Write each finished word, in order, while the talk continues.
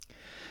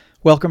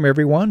Welcome,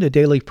 everyone, to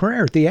Daily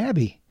Prayer at the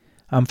Abbey.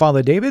 I'm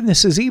Father David, and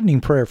this is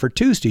evening prayer for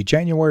Tuesday,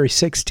 January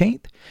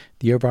 16th,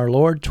 the year of our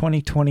Lord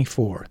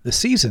 2024, the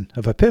season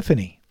of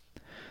Epiphany.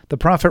 The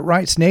prophet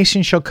writes,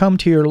 "Nations shall come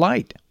to your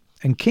light,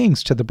 and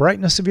kings to the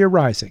brightness of your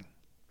rising."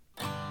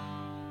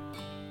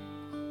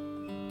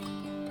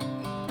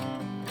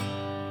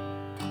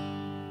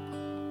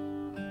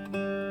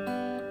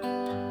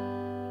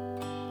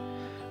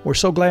 We're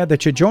so glad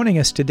that you're joining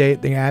us today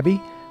at the Abbey,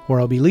 where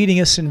I'll be leading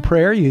us in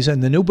prayer using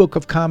the New Book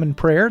of Common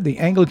Prayer, the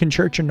Anglican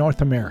Church in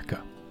North America.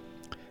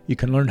 You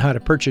can learn how to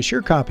purchase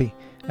your copy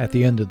at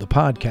the end of the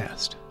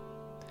podcast.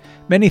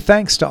 Many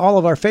thanks to all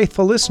of our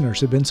faithful listeners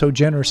who've been so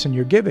generous in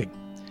your giving.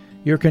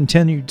 Your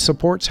continued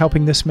support's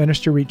helping this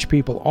ministry reach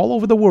people all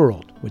over the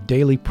world with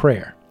daily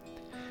prayer.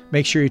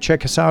 Make sure you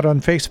check us out on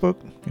Facebook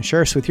and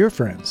share us with your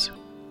friends.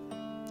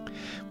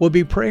 We'll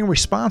be praying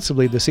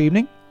responsibly this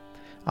evening.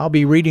 I'll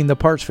be reading the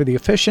parts for the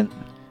efficient.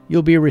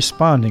 You'll be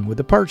responding with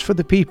the parts for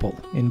the people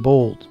in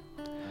bold.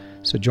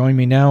 So join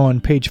me now on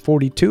page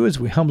 42 as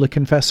we humbly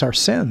confess our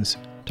sins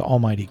to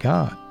Almighty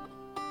God.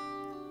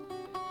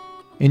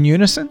 In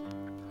unison,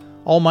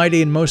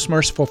 Almighty and most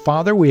merciful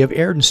Father, we have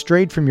erred and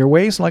strayed from your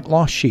ways like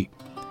lost sheep.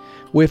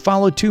 We have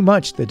followed too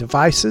much the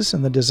devices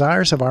and the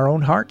desires of our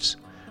own hearts.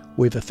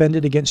 We have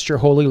offended against your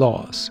holy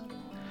laws.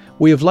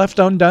 We have left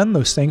undone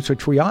those things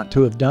which we ought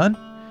to have done,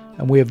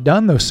 and we have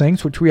done those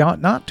things which we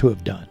ought not to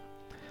have done.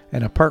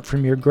 And apart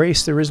from your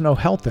grace, there is no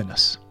health in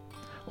us.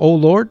 O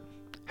Lord,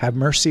 have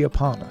mercy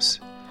upon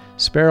us.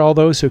 Spare all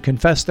those who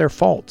confess their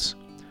faults.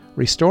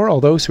 Restore all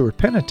those who are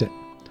penitent,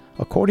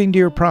 according to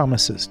your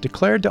promises,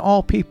 declared to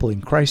all people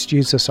in Christ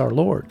Jesus our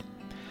Lord.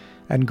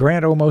 And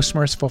grant, O most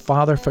merciful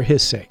Father, for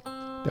his sake,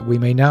 that we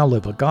may now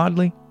live a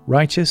godly,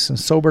 righteous, and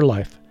sober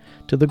life,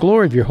 to the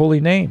glory of your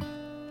holy name.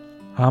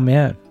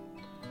 Amen.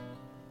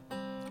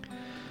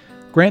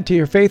 Grant to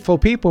your faithful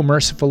people,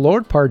 merciful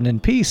Lord, pardon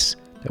and peace,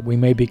 that we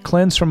may be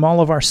cleansed from all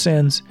of our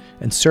sins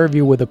and serve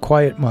you with a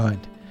quiet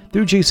mind,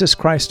 through Jesus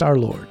Christ our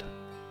Lord.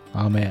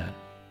 Amen.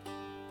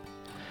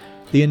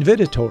 The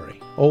invitatory,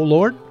 O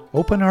Lord,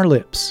 open our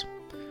lips,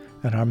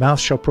 and our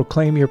mouth shall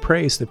proclaim your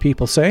praise, the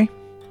people say.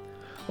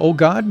 O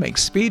God, make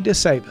speed to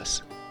save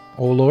us.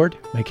 O Lord,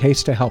 make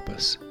haste to help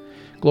us.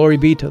 Glory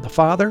be to the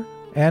Father,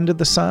 and to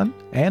the Son,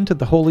 and to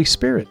the Holy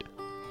Spirit,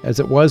 as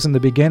it was in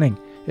the beginning,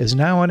 is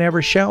now, and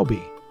ever shall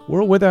be,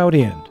 world without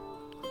end.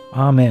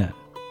 Amen.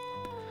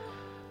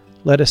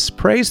 Let us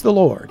praise the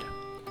Lord.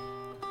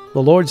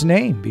 The Lord's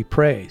name be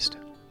praised.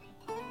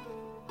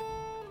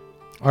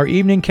 Our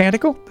evening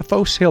canticle, the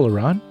Phos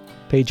Hilaron,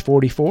 page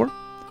 44.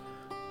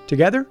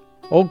 Together,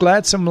 O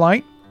gladsome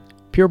light,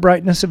 pure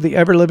brightness of the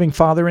ever-living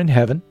Father in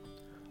heaven,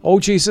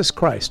 O Jesus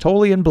Christ,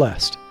 holy and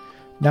blessed,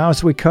 now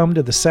as we come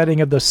to the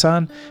setting of the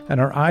sun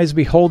and our eyes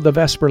behold the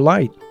vesper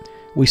light,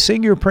 we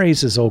sing your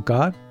praises, O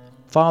God,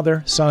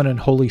 Father, Son, and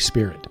Holy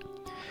Spirit.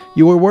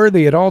 You are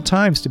worthy at all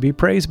times to be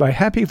praised by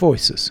happy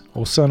voices,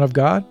 O Son of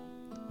God,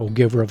 O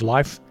Giver of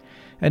life,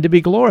 and to be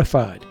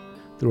glorified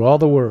through all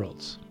the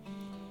worlds.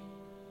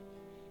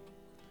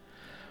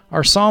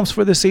 Our Psalms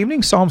for this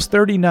evening, Psalms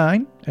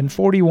 39 and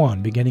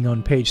 41, beginning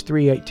on page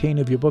 318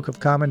 of your Book of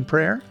Common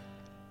Prayer.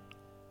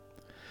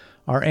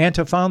 Our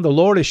antiphon, the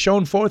Lord has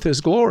shown forth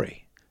his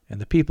glory,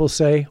 and the people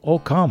say, O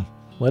come,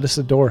 let us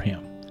adore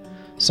him.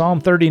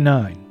 Psalm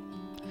 39.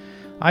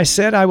 I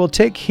said, I will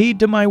take heed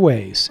to my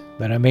ways,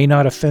 that I may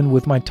not offend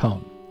with my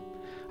tongue.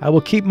 I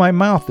will keep my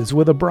mouth as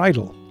with a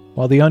bridle,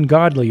 while the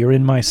ungodly are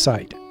in my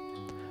sight.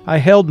 I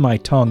held my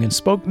tongue and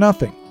spoke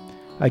nothing.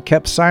 I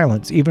kept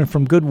silence even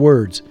from good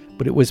words,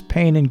 but it was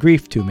pain and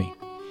grief to me.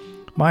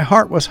 My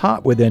heart was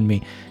hot within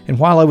me, and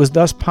while I was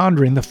thus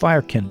pondering, the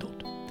fire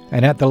kindled.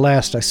 And at the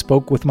last I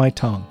spoke with my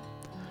tongue.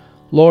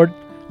 Lord,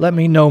 let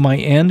me know my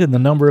end and the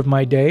number of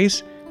my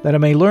days, that I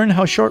may learn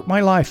how short my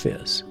life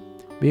is.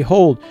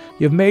 Behold,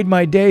 you have made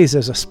my days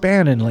as a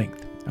span in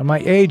length, and my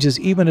age is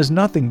even as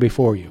nothing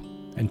before you.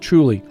 And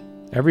truly,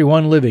 every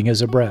one living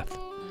is a breath.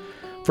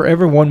 For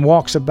everyone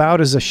walks about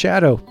as a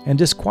shadow, and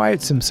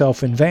disquiets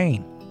himself in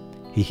vain.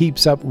 He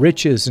heaps up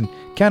riches, and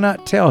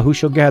cannot tell who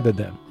shall gather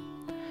them.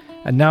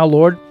 And now,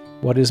 Lord,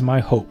 what is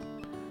my hope?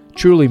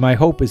 Truly, my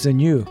hope is in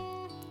you.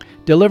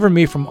 Deliver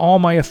me from all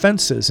my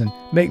offenses, and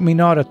make me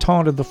not a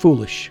taunt of the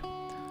foolish.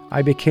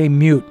 I became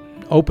mute,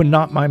 opened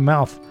not my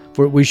mouth,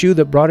 for it was you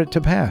that brought it to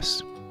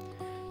pass.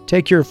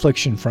 Take your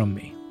affliction from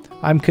me.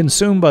 I am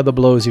consumed by the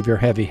blows of your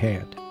heavy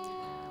hand.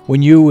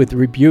 When you with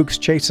rebukes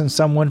chasten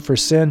someone for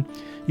sin,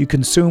 you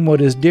consume what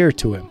is dear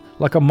to him,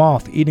 like a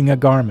moth eating a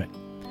garment.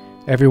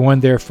 Everyone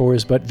therefore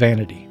is but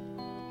vanity.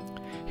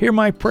 Hear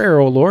my prayer,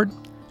 O Lord,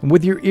 and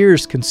with your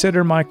ears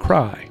consider my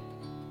cry.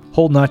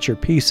 Hold not your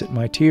peace at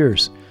my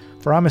tears,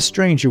 for I am a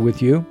stranger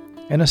with you,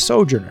 and a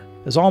sojourner,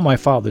 as all my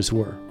fathers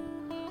were.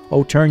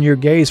 O turn your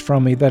gaze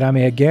from me, that I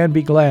may again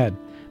be glad,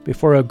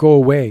 before I go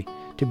away,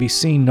 to be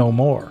seen no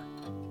more.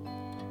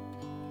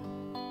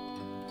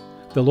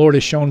 The Lord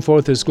has shown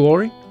forth his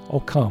glory. O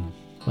come,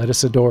 let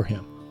us adore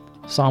him.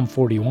 Psalm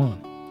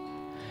 41.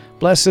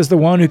 Blessed is the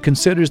one who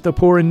considers the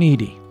poor and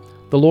needy.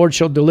 The Lord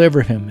shall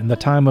deliver him in the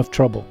time of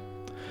trouble.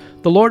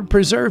 The Lord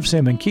preserves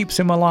him and keeps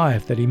him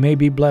alive, that he may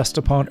be blessed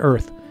upon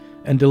earth,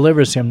 and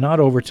delivers him not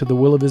over to the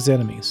will of his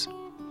enemies.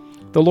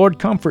 The Lord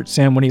comforts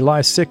him when he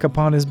lies sick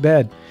upon his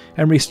bed,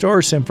 and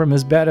restores him from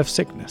his bed of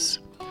sickness.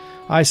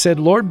 I said,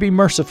 Lord, be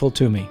merciful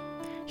to me.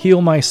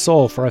 Heal my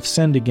soul, for I've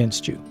sinned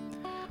against you.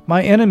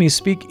 My enemies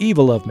speak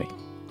evil of me.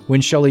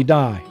 When shall he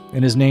die,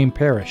 and his name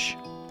perish?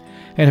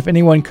 And if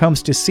anyone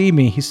comes to see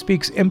me, he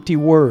speaks empty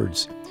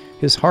words.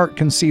 His heart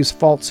conceives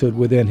falsehood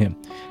within him,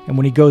 and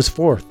when he goes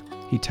forth,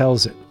 he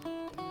tells it.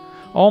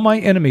 All my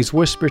enemies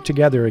whisper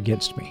together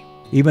against me.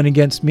 Even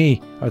against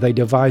me are they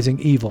devising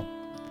evil.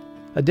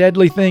 A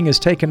deadly thing has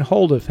taken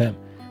hold of him,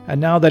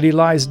 and now that he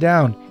lies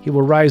down, he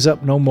will rise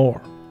up no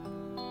more.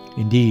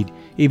 Indeed,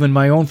 even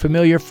my own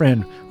familiar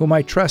friend, whom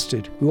I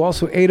trusted, who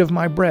also ate of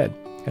my bread,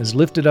 has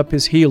lifted up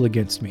his heel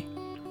against me.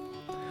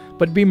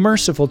 But be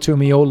merciful to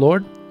me, O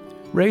Lord.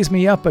 Raise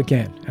me up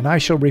again, and I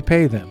shall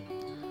repay them.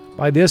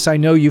 By this I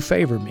know you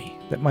favor me,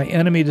 that my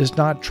enemy does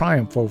not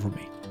triumph over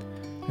me.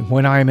 And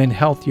when I am in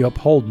health you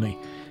uphold me,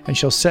 and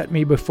shall set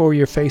me before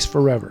your face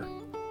forever.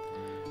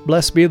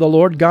 Blessed be the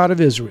Lord God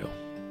of Israel,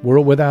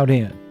 world without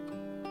end.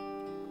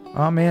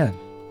 Amen.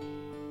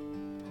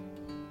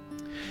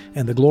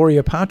 And the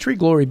Gloria Patri,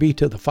 glory be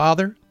to the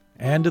Father,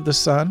 and to the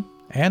Son,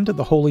 and to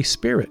the Holy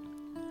Spirit,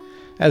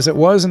 as it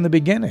was in the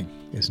beginning,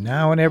 is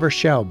now, and ever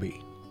shall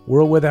be,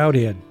 world without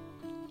end.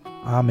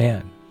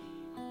 Amen.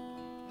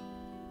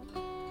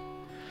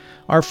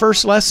 Our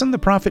first lesson, the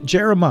prophet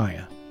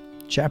Jeremiah,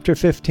 chapter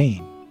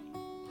 15.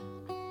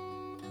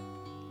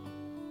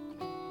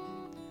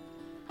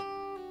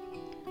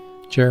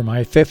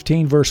 Jeremiah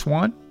 15, verse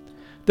 1.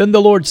 Then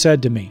the Lord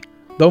said to me,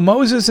 Though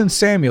Moses and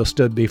Samuel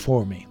stood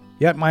before me,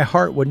 yet my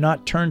heart would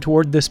not turn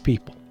toward this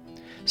people.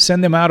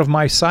 Send them out of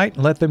my sight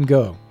and let them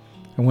go.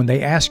 And when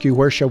they ask you,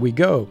 Where shall we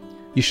go?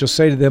 You shall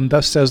say to them,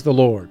 Thus says the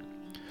Lord.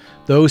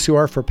 Those who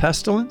are for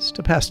pestilence,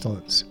 to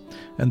pestilence.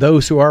 And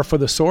those who are for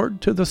the sword,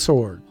 to the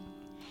sword.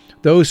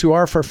 Those who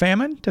are for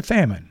famine, to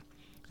famine.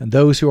 And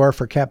those who are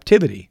for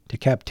captivity, to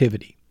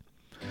captivity.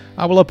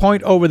 I will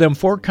appoint over them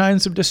 4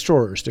 kinds of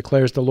destroyers,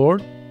 declares the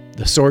Lord.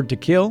 The sword to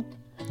kill,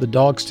 the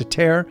dogs to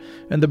tear,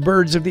 and the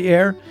birds of the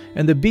air,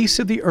 and the beasts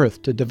of the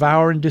earth to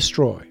devour and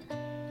destroy.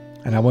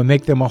 And I will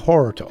make them a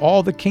horror to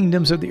all the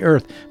kingdoms of the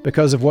earth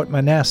because of what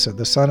Manasseh,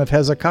 the son of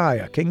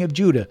Hezekiah, king of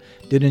Judah,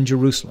 did in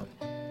Jerusalem.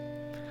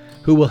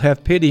 Who will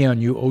have pity on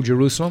you, O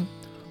Jerusalem?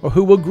 Or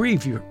who will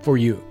grieve for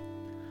you?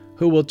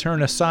 Who will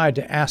turn aside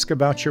to ask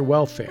about your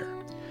welfare?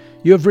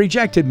 You have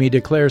rejected me,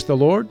 declares the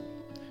Lord.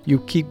 You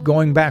keep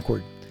going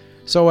backward.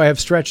 So I have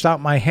stretched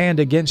out my hand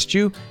against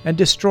you and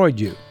destroyed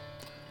you.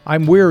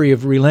 I'm weary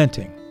of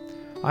relenting.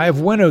 I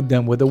have winnowed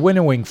them with a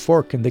winnowing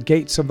fork in the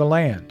gates of the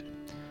land.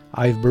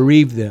 I have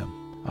bereaved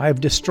them. I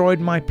have destroyed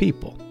my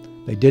people.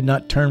 They did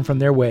not turn from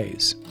their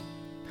ways.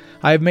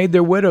 I have made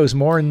their widows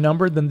more in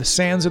number than the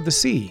sands of the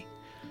sea.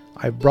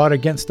 I have brought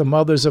against the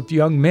mothers of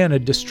young men a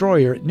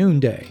destroyer at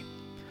noonday.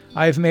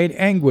 I have made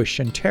anguish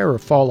and terror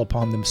fall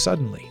upon them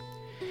suddenly.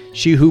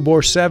 She who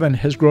bore 7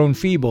 has grown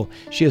feeble.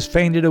 She has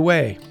fainted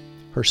away.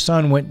 Her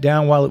son went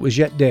down while it was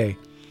yet day.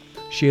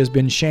 She has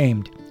been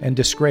shamed and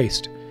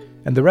disgraced,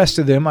 and the rest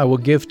of them I will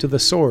give to the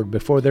sword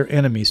before their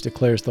enemies,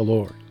 declares the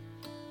Lord.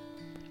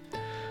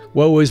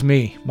 Woe is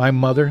me, my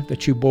mother,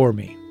 that you bore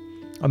me,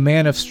 a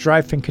man of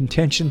strife and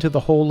contention to the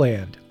whole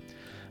land.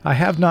 I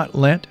have not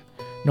lent,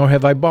 nor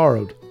have I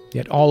borrowed,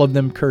 yet all of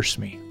them curse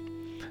me.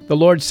 The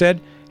Lord said,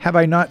 Have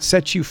I not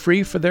set you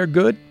free for their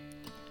good?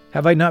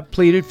 Have I not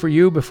pleaded for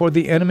you before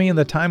the enemy in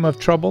the time of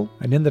trouble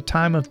and in the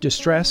time of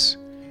distress?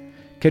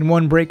 Can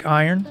one break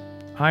iron,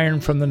 iron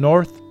from the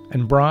north,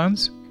 and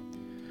bronze?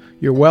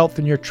 Your wealth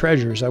and your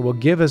treasures I will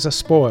give as a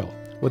spoil,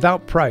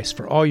 without price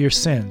for all your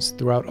sins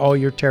throughout all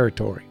your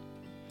territory.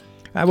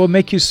 I will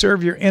make you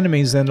serve your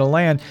enemies in a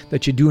land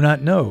that you do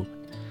not know.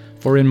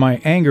 For in my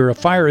anger a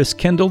fire is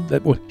kindled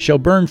that shall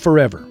burn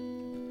forever.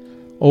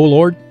 O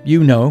Lord,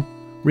 you know,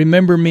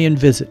 remember me and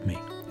visit me,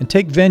 and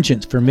take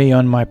vengeance for me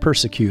on my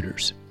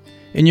persecutors.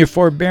 In your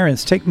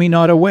forbearance take me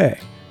not away.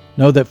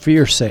 Know that for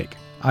your sake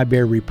I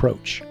bear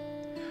reproach.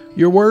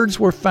 Your words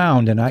were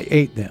found, and I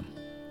ate them.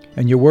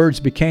 And your words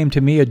became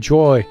to me a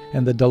joy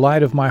and the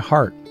delight of my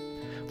heart.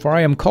 For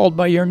I am called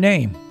by your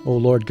name, O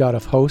Lord God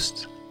of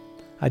hosts.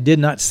 I did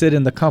not sit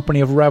in the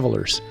company of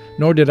revelers,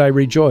 nor did I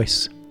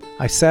rejoice.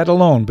 I sat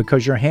alone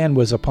because your hand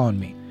was upon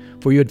me,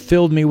 for you had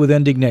filled me with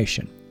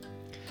indignation.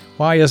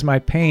 Why is my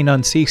pain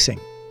unceasing,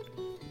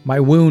 my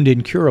wound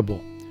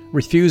incurable,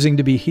 refusing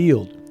to be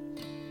healed?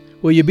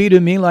 Will you be to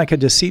me like a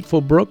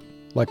deceitful brook,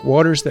 like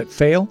waters that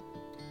fail?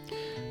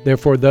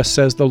 Therefore thus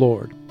says the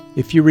Lord,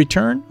 If you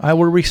return, I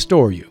will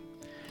restore you,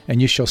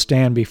 and you shall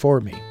stand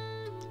before me.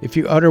 If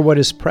you utter what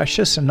is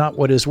precious and not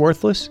what is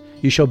worthless,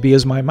 you shall be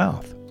as my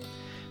mouth.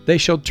 They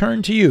shall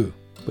turn to you,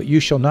 but you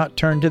shall not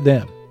turn to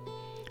them.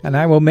 And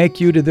I will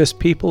make you to this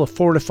people a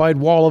fortified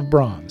wall of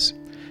bronze.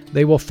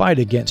 They will fight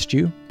against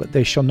you, but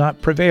they shall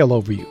not prevail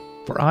over you,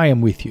 for I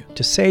am with you,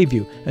 to save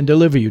you and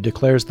deliver you,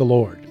 declares the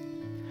Lord.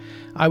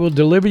 I will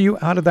deliver you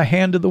out of the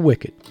hand of the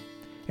wicked,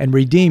 and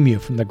redeem you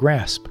from the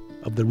grasp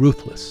of the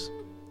ruthless.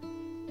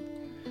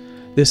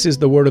 This is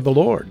the word of the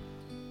Lord.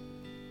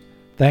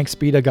 Thanks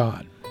be to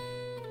God.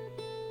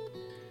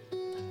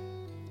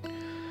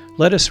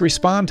 Let us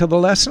respond to the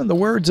lesson in the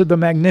words of the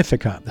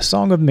Magnificat, the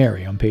Song of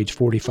Mary, on page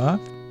 45.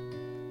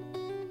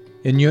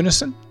 In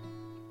unison,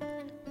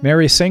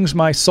 Mary sings,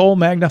 "My soul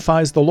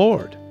magnifies the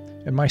Lord,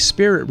 and my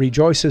spirit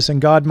rejoices in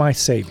God my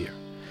Savior.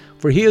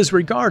 For he has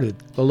regarded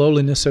the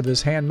lowliness of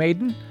his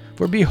handmaiden.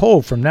 For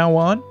behold, from now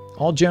on,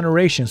 all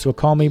generations will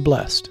call me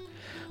blessed.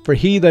 For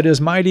he that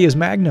is mighty has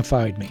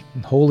magnified me,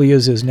 and holy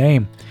is his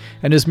name,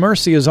 and his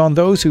mercy is on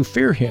those who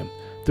fear him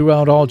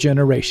throughout all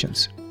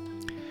generations.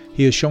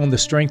 He has shown the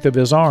strength of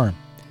his arm.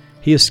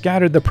 He has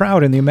scattered the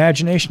proud in the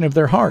imagination of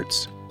their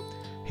hearts.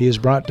 He has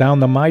brought down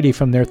the mighty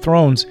from their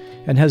thrones,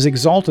 and has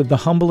exalted the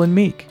humble and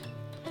meek.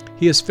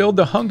 He has filled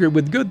the hungry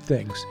with good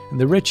things, and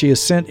the rich he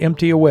has sent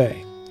empty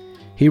away.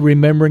 He,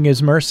 remembering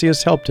his mercy,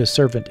 has helped his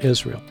servant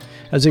Israel,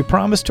 as he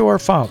promised to our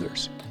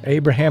fathers,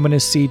 Abraham and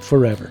his seed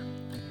forever.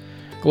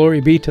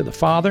 Glory be to the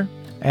Father,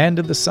 and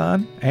to the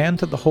Son, and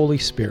to the Holy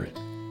Spirit,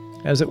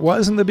 as it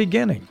was in the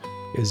beginning,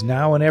 is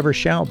now, and ever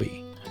shall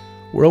be,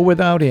 world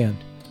without end.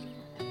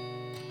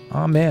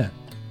 Amen.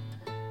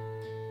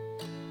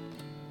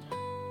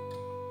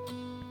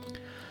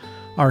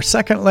 Our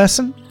second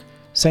lesson,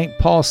 St.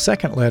 Paul's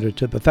second letter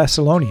to the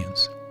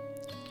Thessalonians,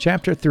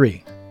 chapter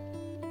 3.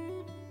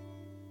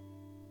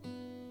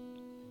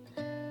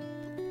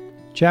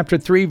 Chapter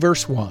 3,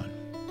 verse 1.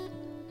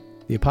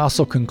 The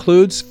apostle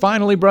concludes,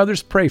 "Finally,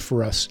 brothers, pray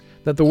for us,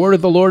 that the word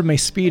of the Lord may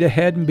speed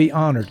ahead and be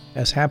honored,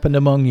 as happened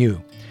among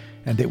you,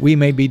 and that we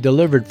may be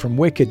delivered from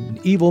wicked and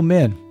evil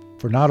men,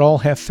 for not all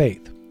have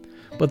faith.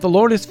 But the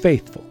Lord is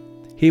faithful.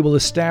 He will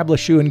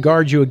establish you and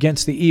guard you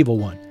against the evil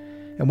one.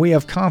 And we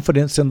have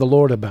confidence in the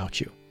Lord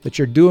about you, that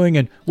you're doing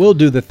and will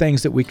do the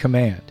things that we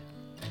command.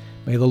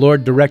 May the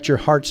Lord direct your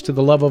hearts to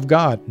the love of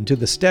God and to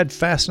the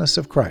steadfastness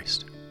of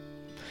Christ.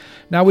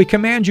 Now we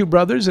command you,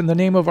 brothers, in the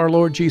name of our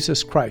Lord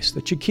Jesus Christ,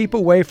 that you keep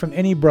away from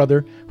any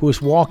brother who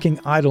is walking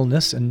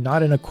idleness and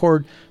not in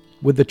accord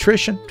with the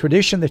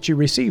tradition that you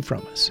received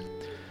from us.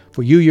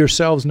 For you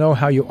yourselves know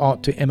how you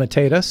ought to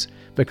imitate us,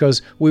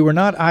 because we were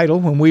not idle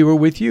when we were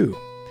with you,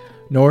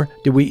 nor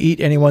did we eat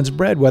anyone's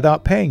bread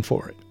without paying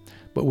for it.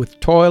 But with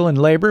toil and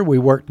labor we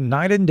worked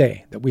night and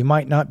day, that we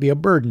might not be a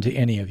burden to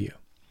any of you.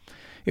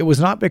 It was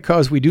not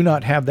because we do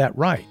not have that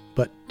right,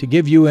 but to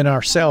give you in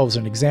ourselves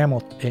an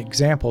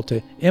example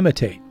to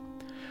imitate.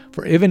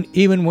 For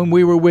even when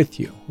we were with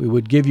you, we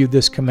would give you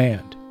this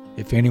command: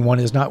 if anyone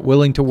is not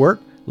willing to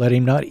work, let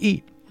him not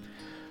eat.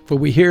 For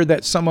we hear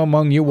that some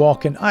among you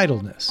walk in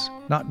idleness,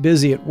 not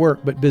busy at work,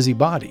 but busy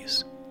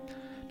bodies.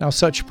 Now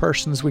such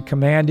persons we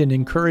command and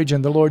encourage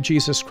in the Lord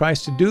Jesus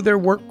Christ to do their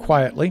work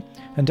quietly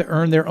and to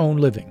earn their own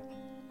living.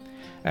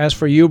 As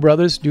for you,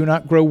 brothers, do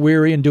not grow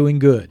weary in doing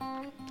good.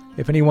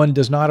 If anyone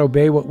does not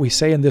obey what we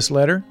say in this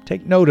letter,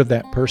 take note of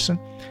that person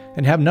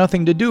and have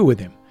nothing to do with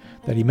him,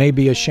 that he may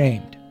be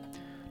ashamed.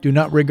 Do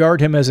not regard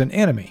him as an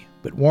enemy,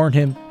 but warn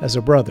him as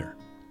a brother.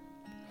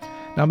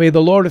 Now may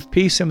the Lord of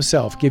peace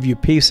himself give you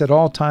peace at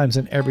all times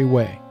in every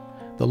way.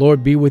 The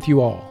Lord be with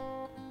you all.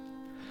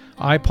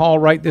 I, Paul,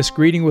 write this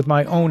greeting with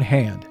my own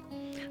hand.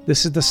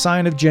 This is the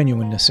sign of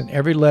genuineness in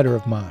every letter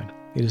of mine.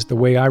 It is the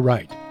way I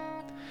write.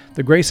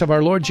 The grace of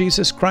our Lord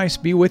Jesus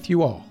Christ be with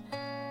you all.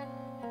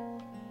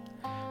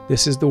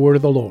 This is the word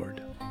of the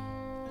Lord.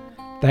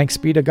 Thanks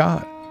be to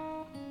God.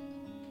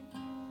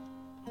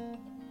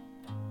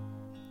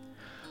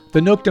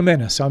 The Nunc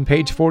Dimittis on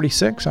page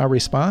 46, our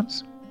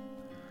response.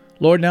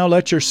 Lord, now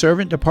let your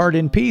servant depart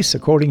in peace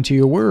according to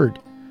your word.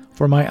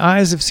 For my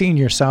eyes have seen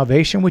your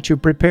salvation, which you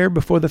prepared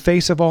before the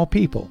face of all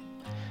people,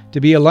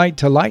 to be a light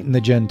to lighten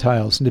the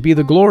Gentiles, and to be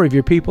the glory of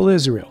your people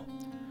Israel.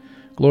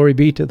 Glory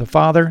be to the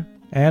Father,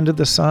 and to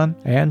the Son,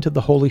 and to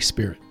the Holy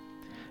Spirit,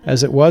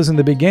 as it was in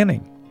the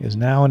beginning, is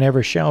now, and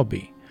ever shall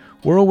be,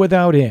 world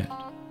without end.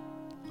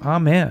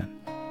 Amen.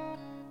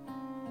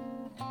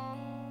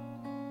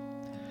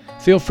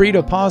 Feel free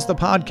to pause the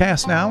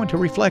podcast now and to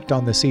reflect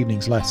on this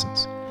evening's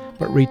lessons,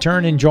 but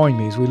return and join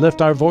me as we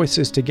lift our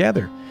voices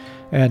together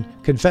and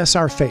confess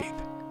our faith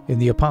in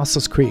the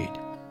Apostles' Creed.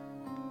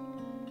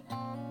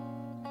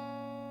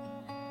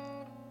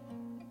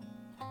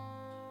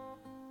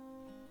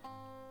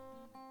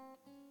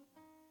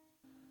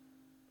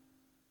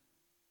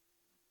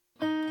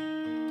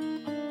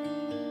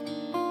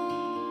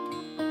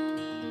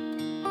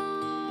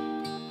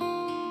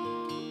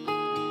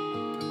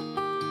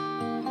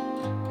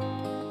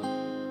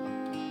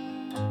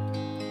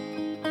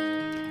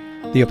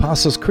 The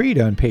Apostles' Creed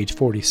on page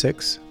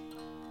 46.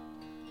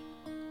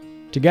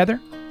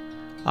 Together,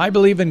 I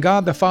believe in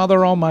God the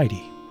Father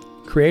Almighty,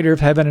 creator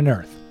of heaven and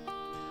earth.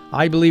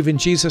 I believe in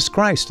Jesus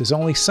Christ, his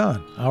only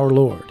Son, our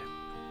Lord.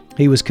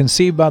 He was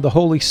conceived by the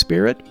Holy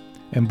Spirit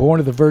and born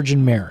of the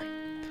Virgin Mary.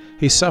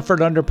 He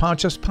suffered under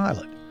Pontius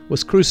Pilate,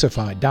 was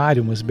crucified, died,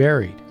 and was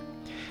buried.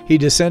 He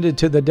descended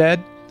to the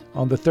dead.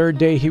 On the third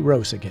day he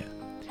rose again.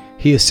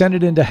 He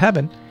ascended into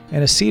heaven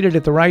and is seated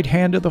at the right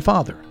hand of the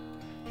Father.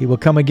 He will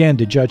come again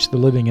to judge the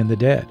living and the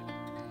dead.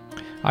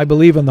 I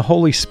believe in the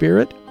Holy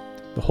Spirit,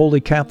 the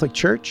Holy Catholic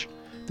Church,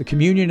 the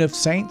communion of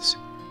saints,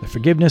 the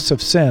forgiveness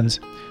of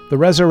sins, the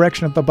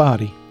resurrection of the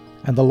body,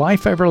 and the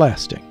life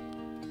everlasting.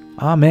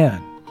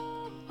 Amen.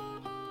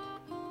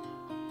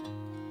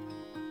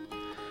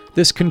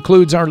 This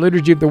concludes our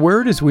Liturgy of the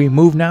Word as we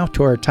move now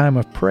to our time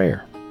of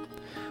prayer.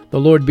 The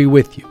Lord be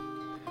with you,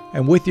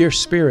 and with your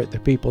spirit, the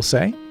people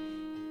say.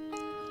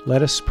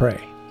 Let us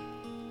pray.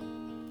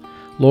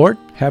 Lord,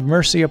 have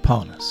mercy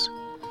upon us.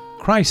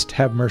 Christ,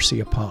 have mercy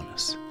upon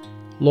us.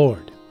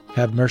 Lord,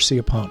 have mercy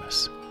upon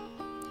us.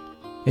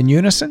 In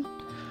unison,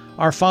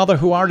 Our Father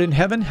who art in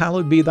heaven,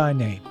 hallowed be thy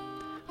name.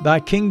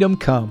 Thy kingdom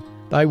come,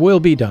 thy will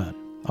be done,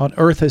 on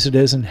earth as it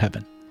is in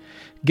heaven.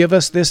 Give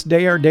us this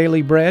day our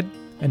daily bread,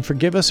 and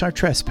forgive us our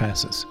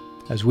trespasses,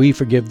 as we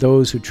forgive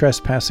those who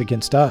trespass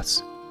against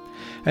us.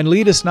 And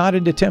lead us not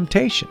into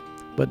temptation,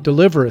 but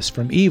deliver us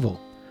from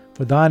evil.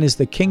 For thine is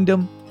the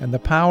kingdom, and the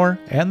power,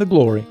 and the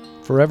glory,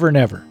 forever and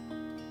ever.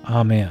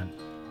 Amen.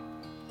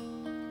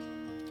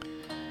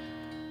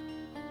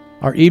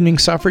 Our evening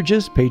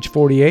suffrages, page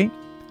 48.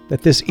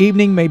 That this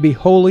evening may be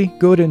holy,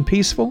 good, and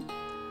peaceful,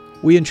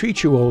 we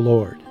entreat you, O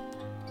Lord.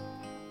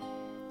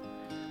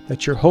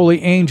 That your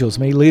holy angels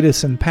may lead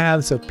us in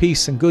paths of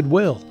peace and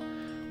goodwill,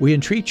 we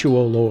entreat you,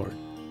 O Lord.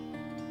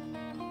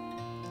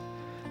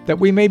 That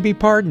we may be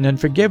pardoned and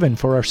forgiven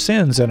for our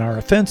sins and our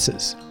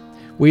offenses,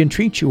 we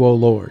entreat you, O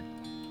Lord.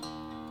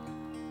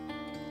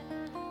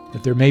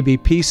 That there may be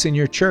peace in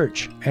your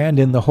church and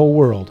in the whole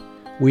world,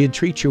 we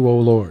entreat you, O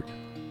Lord.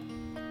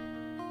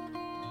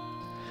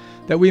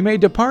 That we may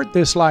depart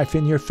this life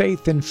in your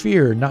faith and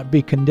fear, not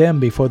be condemned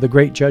before the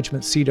great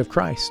judgment seat of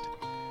Christ,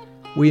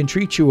 we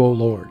entreat you, O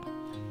Lord.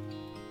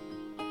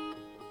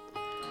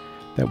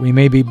 That we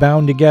may be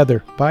bound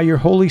together by your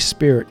Holy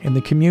Spirit in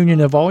the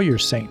communion of all your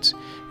saints,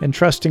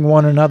 entrusting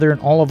one another in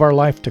all of our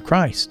life to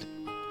Christ,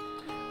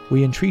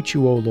 we entreat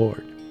you, O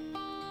Lord.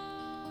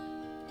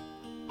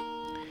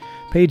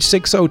 Page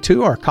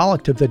 602, our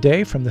collect of the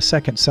day from the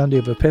second Sunday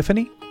of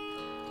Epiphany.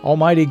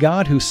 Almighty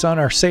God, whose Son,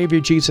 our Savior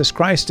Jesus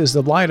Christ, is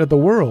the light of the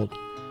world,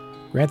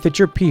 grant that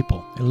your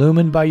people,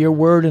 illumined by your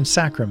word and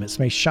sacraments,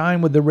 may shine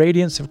with the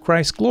radiance of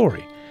Christ's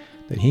glory,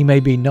 that he may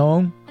be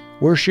known,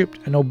 worshipped,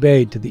 and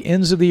obeyed to the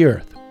ends of the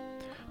earth.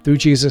 Through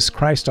Jesus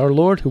Christ our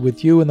Lord, who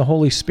with you and the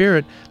Holy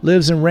Spirit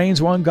lives and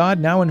reigns one God,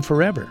 now and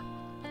forever.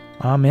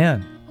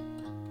 Amen.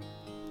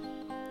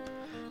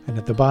 And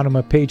at the bottom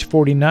of page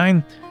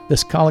 49,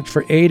 this collect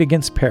for aid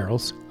against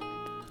perils.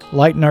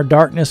 Lighten our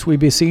darkness, we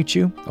beseech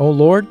you, O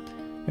Lord,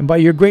 and by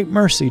your great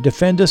mercy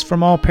defend us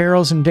from all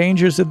perils and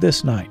dangers of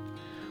this night.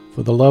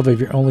 For the love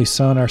of your only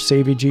Son, our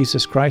Savior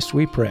Jesus Christ,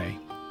 we pray.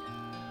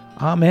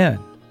 Amen.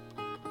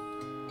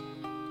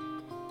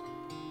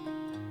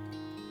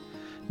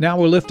 Now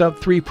we'll lift up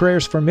 3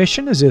 prayers for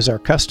mission, as is our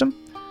custom.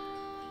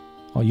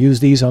 I'll use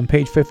these on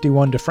page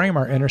 51 to frame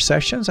our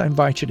intercessions. I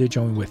invite you to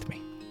join with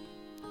me.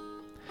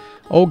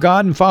 O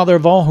God and Father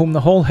of all whom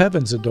the whole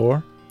heavens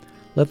adore,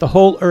 let the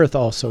whole earth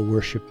also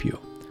worship you.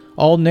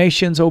 All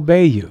nations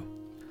obey you.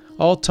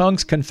 All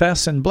tongues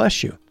confess and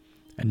bless you.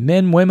 And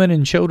men, women,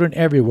 and children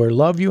everywhere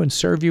love you and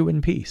serve you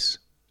in peace.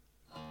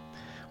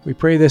 We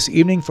pray this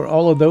evening for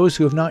all of those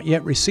who have not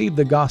yet received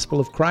the gospel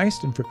of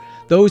Christ and for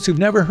those who've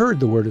never heard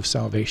the word of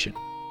salvation.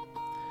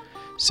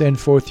 Send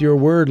forth your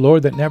word,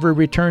 Lord, that never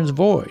returns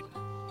void,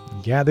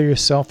 and gather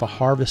yourself a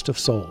harvest of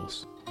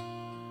souls.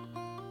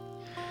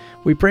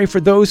 We pray for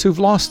those who've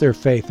lost their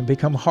faith and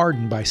become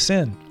hardened by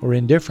sin or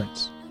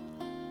indifference.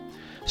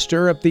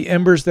 Stir up the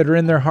embers that are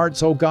in their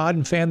hearts, O God,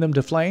 and fan them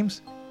to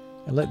flames,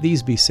 and let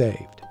these be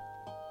saved.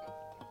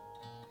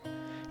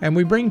 And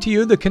we bring to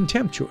you the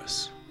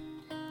contemptuous,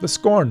 the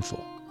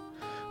scornful,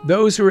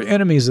 those who are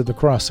enemies of the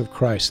cross of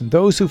Christ, and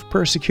those who've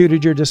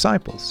persecuted your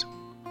disciples.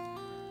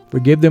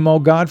 Forgive them, O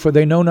God, for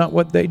they know not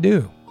what they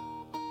do.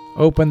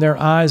 Open their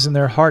eyes and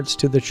their hearts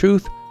to the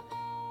truth,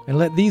 and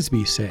let these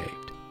be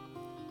saved.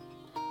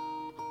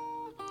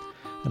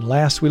 And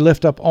last, we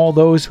lift up all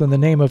those who in the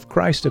name of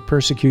Christ have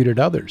persecuted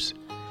others,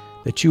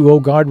 that you, O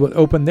God, would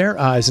open their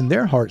eyes and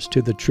their hearts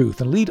to the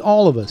truth, and lead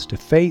all of us to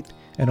faith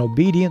and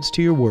obedience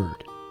to your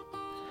word.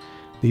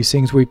 These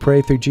things we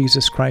pray through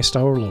Jesus Christ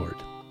our Lord.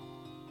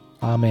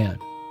 Amen.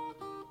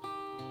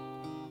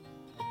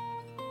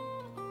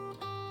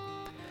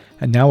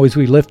 And now as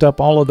we lift up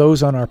all of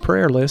those on our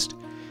prayer list,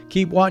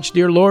 keep watch,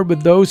 dear Lord,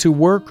 with those who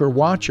work or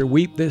watch or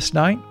weep this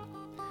night,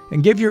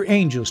 and give your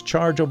angels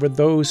charge over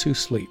those who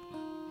sleep.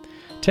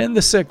 Tend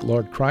the sick,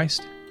 Lord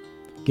Christ.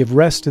 Give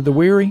rest to the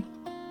weary.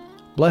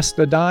 Bless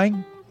the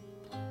dying.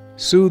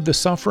 Soothe the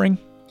suffering.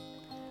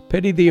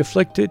 Pity the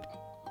afflicted.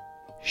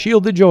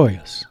 Shield the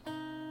joyous.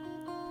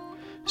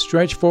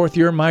 Stretch forth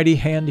your mighty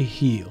hand to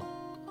heal,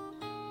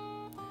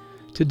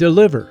 to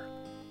deliver,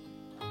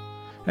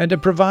 and to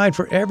provide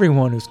for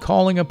everyone who's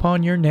calling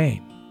upon your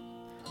name.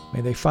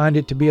 May they find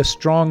it to be a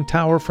strong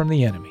tower from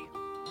the enemy.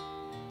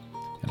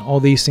 And all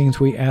these things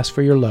we ask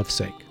for your love's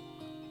sake.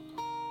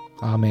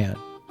 Amen.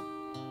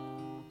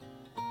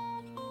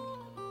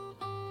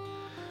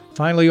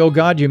 Finally, O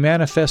God, you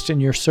manifest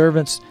in your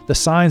servants the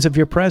signs of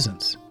your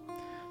presence.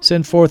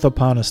 Send forth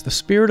upon us the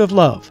Spirit of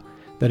love,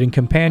 that in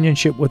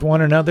companionship with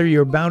one another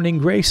your abounding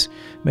grace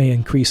may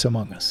increase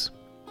among us.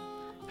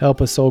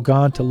 Help us, O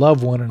God, to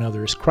love one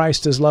another as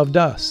Christ has loved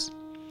us,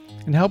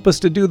 and help us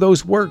to do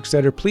those works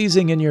that are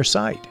pleasing in your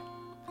sight.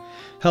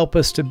 Help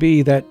us to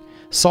be that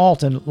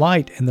salt and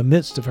light in the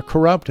midst of a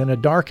corrupt and a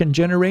darkened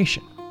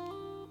generation.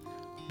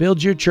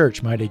 Build your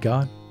church, mighty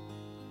God,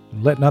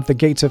 and let not the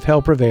gates of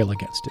hell prevail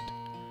against it.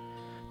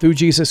 Through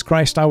Jesus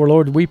Christ our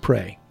Lord we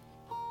pray.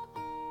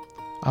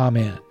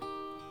 Amen.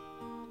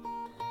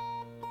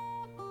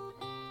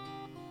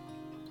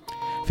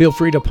 Feel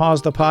free to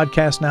pause the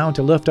podcast now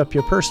to lift up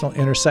your personal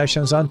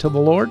intercessions unto the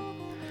Lord,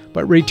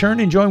 but return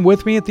and join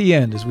with me at the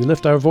end as we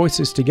lift our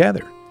voices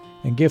together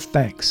and give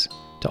thanks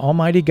to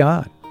Almighty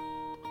God.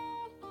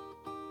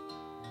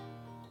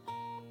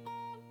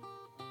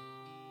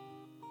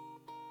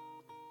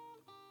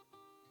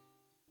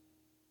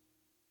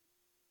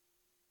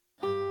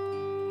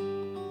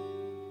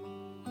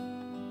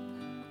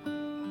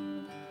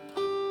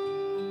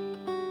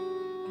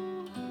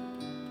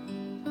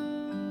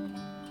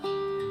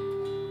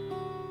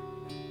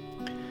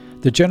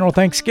 The General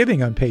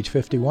Thanksgiving on page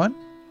 51.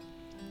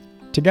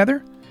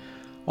 Together,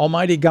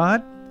 Almighty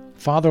God,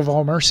 Father of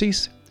all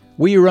mercies,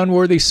 we, your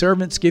unworthy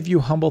servants, give you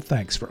humble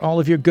thanks for all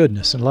of your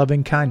goodness and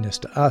loving kindness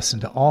to us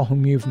and to all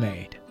whom you've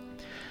made.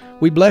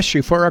 We bless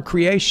you for our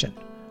creation,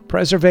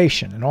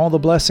 preservation, and all the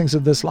blessings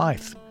of this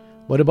life,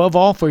 but above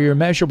all for your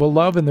immeasurable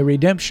love and the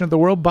redemption of the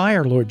world by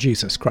our Lord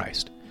Jesus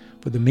Christ,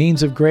 for the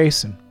means of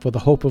grace and for the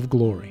hope of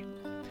glory.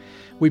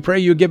 We pray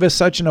you give us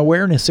such an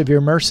awareness of your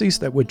mercies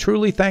that with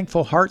truly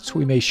thankful hearts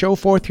we may show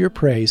forth your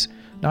praise,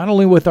 not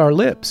only with our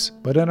lips,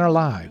 but in our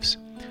lives,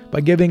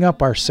 by giving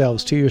up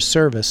ourselves to your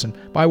service and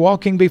by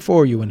walking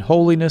before you in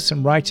holiness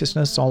and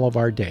righteousness all of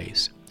our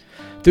days.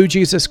 Through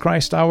Jesus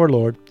Christ our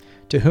Lord,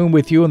 to whom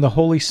with you and the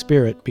Holy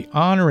Spirit be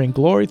honor and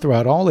glory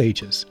throughout all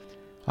ages.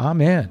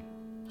 Amen.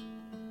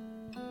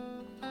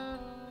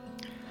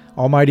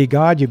 Almighty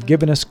God, you've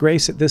given us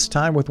grace at this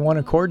time with one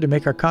accord to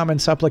make our common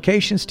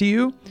supplications to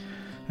you,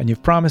 and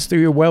you've promised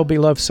through your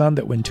well-beloved Son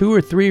that when 2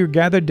 or 3 are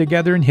gathered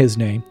together in his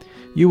name,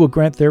 you will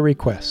grant their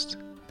requests.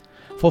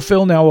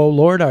 Fulfill now, O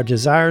Lord, our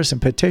desires and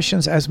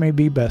petitions as may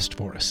be best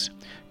for us,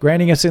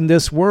 granting us in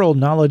this world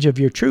knowledge of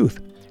your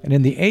truth, and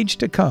in the age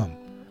to come,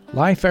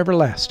 life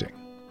everlasting.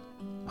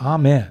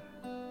 Amen.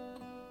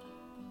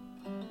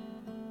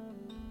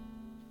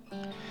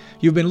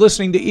 You've been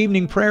listening to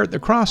Evening Prayer at the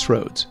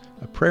Crossroads,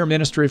 a prayer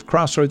ministry of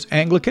Crossroads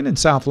Anglican in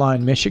South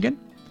Lyon, Michigan.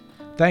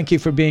 Thank you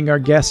for being our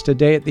guest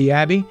today at the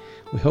Abbey.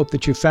 We hope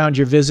that you found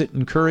your visit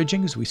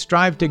encouraging as we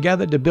strive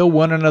together to build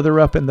one another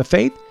up in the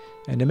faith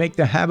and to make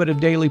the habit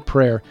of daily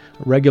prayer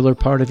a regular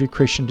part of your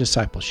Christian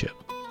discipleship.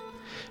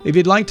 If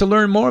you'd like to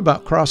learn more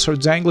about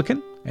Crossroads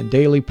Anglican and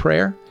daily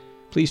prayer,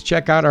 please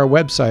check out our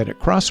website at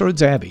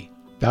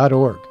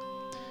crossroadsabbey.org.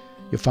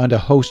 You'll find a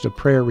host of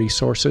prayer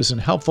resources and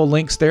helpful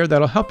links there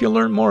that'll help you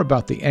learn more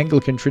about the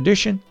Anglican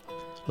tradition,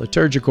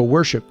 liturgical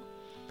worship,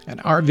 and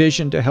our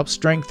vision to help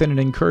strengthen and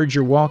encourage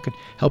your walk and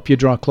help you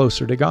draw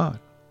closer to God.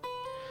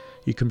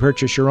 You can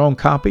purchase your own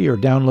copy or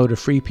download a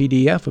free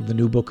PDF of the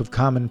New Book of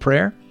Common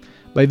Prayer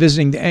by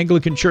visiting the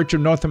Anglican Church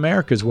of North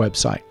America's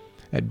website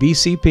at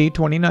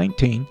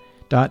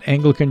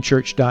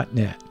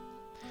bcp2019.anglicanchurch.net.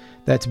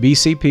 That's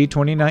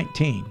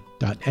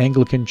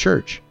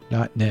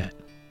bcp2019.anglicanchurch.net.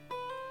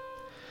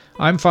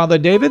 I'm Father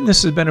David, and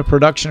this has been a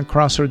production of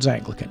Crossroads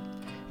Anglican.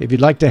 If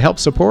you'd like to help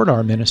support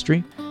our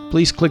ministry,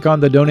 please click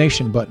on the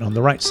donation button on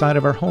the right side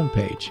of our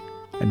homepage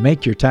and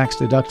make your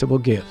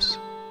tax-deductible gifts.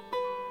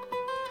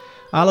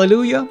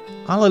 Alleluia,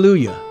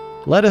 alleluia.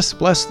 Let us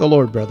bless the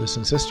Lord, brothers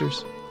and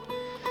sisters.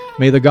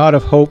 May the God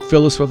of hope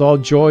fill us with all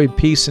joy,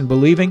 peace, and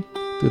believing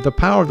through the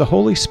power of the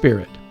Holy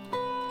Spirit.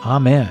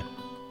 Amen.